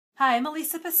Hi, I'm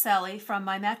Elisa Pacelli from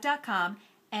mymac.com,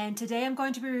 and today I'm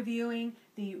going to be reviewing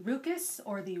the Rukus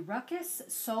or the Rukus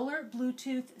Solar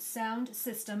Bluetooth Sound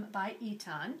System by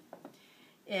Eton.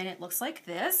 And it looks like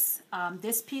this.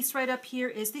 This piece right up here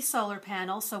is the solar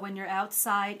panel, so when you're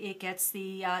outside it gets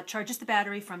the charges the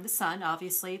battery from the sun,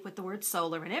 obviously with the word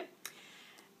solar in it.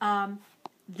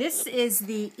 This is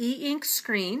the e-ink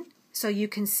screen, so you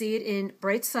can see it in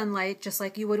bright sunlight just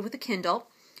like you would with a Kindle.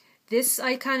 This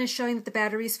icon is showing that the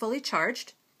battery is fully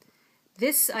charged.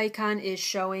 This icon is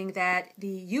showing that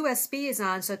the USB is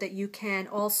on so that you can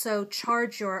also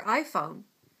charge your iPhone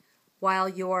while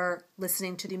you're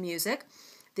listening to the music.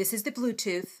 This is the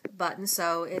Bluetooth button,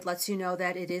 so it lets you know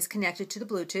that it is connected to the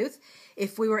Bluetooth.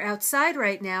 If we were outside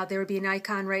right now, there would be an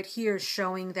icon right here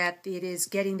showing that it is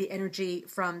getting the energy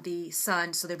from the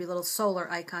sun, so there'd be a little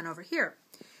solar icon over here.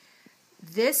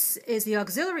 This is the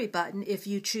auxiliary button. If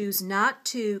you choose not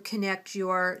to connect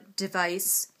your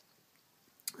device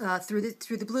through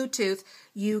the Bluetooth,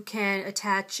 you can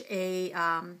attach a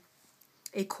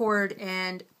cord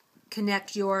and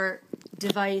connect your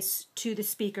device to the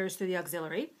speakers through the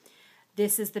auxiliary.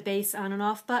 This is the bass on and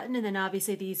off button, and then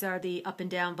obviously these are the up and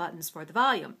down buttons for the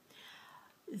volume.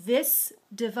 This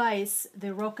device,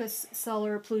 the Rukus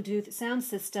Solar Bluetooth Sound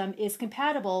System, is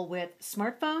compatible with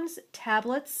smartphones,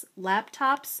 tablets,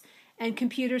 laptops, and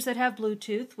computers that have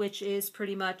Bluetooth, which is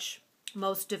pretty much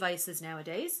most devices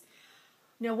nowadays.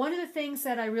 Now, one of the things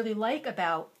that I really like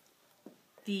about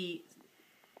the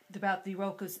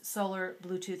Rukus Solar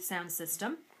Bluetooth Sound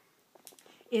System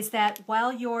is that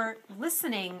while you're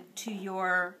listening to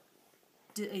your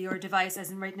device,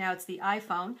 as in right now it's the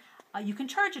iPhone, you can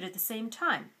charge it at the same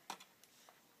time.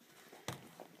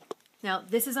 Now,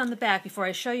 this is on the back. Before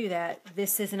I show you that,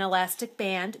 this is an elastic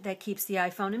band that keeps the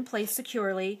iPhone in place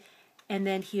securely, and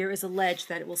then here is a ledge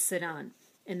that it will sit on.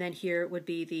 And then here would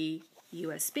be the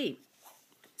USB.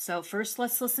 So first,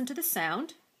 let's listen to the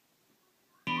sound.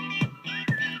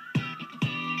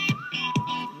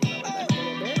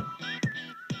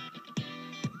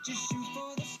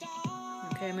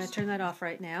 Okay, I'm going to turn that off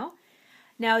right now.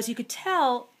 Now, as you could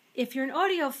tell, if you're an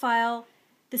audiophile,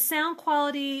 the sound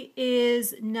quality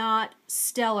is not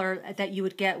stellar that you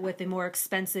would get with a more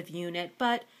expensive unit,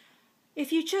 but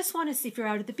if you just want to see, if you're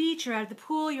out at the beach, you're out at the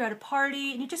pool, you're at a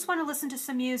party, and you just want to listen to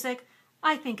some music,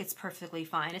 I think it's perfectly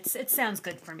fine. It sounds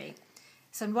good for me.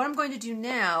 So what I'm going to do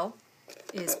now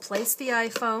is place the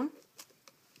iPhone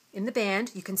in the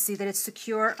band. You can see that it's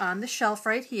secure on the shelf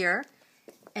right here,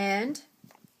 and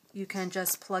you can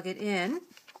just plug it in.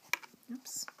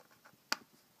 Oops.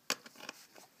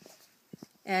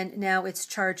 And now it's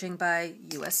charging by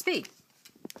USB.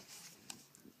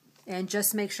 And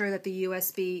just make sure that the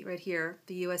USB right here,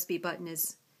 the USB button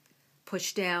is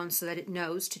pushed down so that it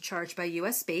knows to charge by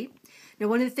USB. Now,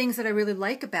 one of the things that I really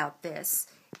like about this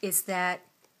is that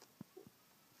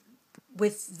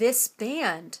with this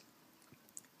band,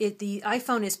 the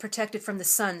iPhone is protected from the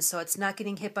sun, so it's not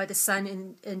getting hit by the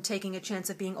sun and taking a chance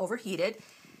of being overheated.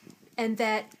 And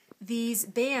that these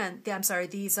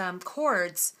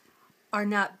cords are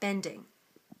not bending.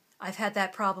 I've had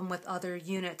that problem with other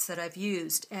units that I've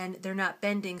used, and they're not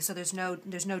bending, so there's no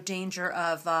danger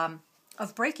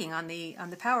of breaking on the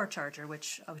power charger,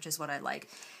 which is what I like.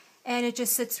 And it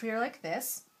just sits here like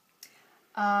this.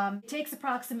 It takes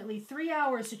approximately 3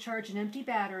 hours to charge an empty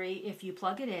battery if you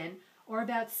plug it in, or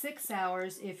about 6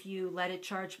 hours if you let it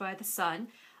charge by the sun.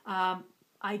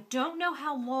 I don't know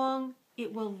how long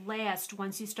it will last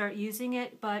once you start using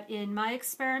it, but in my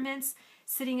experiments,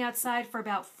 sitting outside for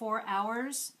about 4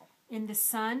 hours in the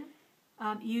sun,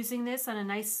 using this on a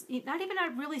nice, not even a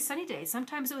really sunny day,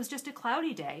 sometimes it was just a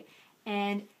cloudy day,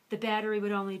 and the battery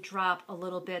would only drop a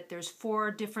little bit. There's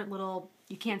 4 different little,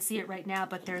 you can't see it right now,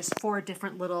 but there's 4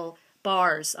 different little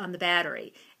bars on the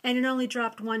battery, and it only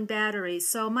dropped 1 battery,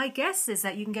 so my guess is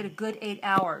that you can get a good 8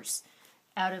 hours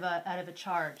out of a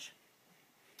charge.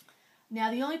 Now,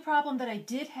 the only problem that I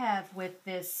did have with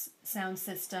this sound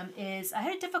system is I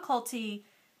had difficulty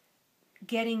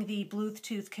getting the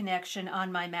Bluetooth connection on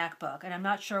my MacBook, and I'm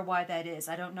not sure why that is.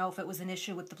 I don't know if it was an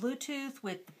issue with the Bluetooth,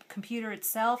 with the computer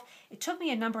itself. It took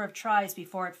me a number of tries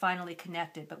before it finally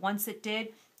connected, but once it did,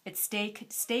 it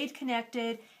stayed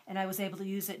connected, and I was able to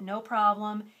use it no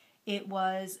problem. It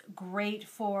was great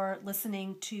for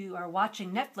listening to or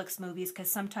watching Netflix movies, because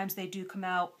sometimes they do come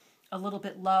out a little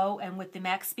bit low, and with the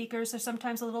Mac speakers they're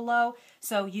sometimes a little low,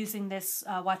 so using this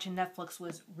watching Netflix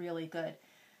was really good.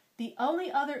 The only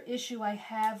other issue I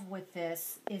have with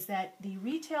this is that the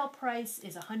retail price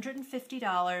is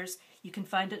 $150. You can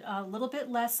find it a little bit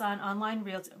less on online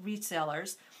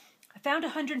resellers. I found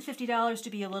 $150 to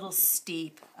be a little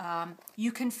steep.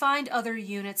 You can find other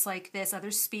units like this,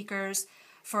 other speakers,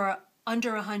 for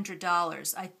under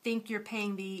 $100. I think you're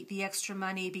paying the extra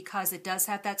money because it does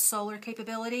have that solar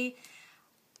capability.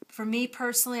 For me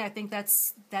personally, I think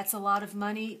that's a lot of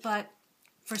money, but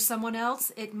for someone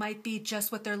else, it might be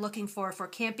just what they're looking for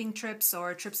camping trips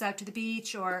or trips out to the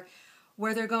beach or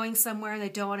where they're going somewhere and they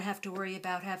don't want to have to worry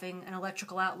about having an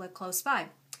electrical outlet close by.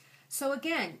 So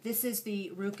again, this is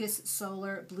the Rukus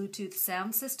Solar Bluetooth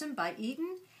Sound System by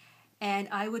Eaton, and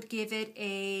I would give it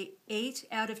a 8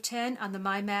 out of 10 on the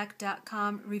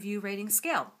mymac.com review rating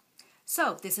scale.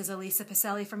 So this is Elisa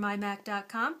Pacelli from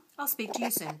mymac.com. I'll speak to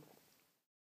you soon.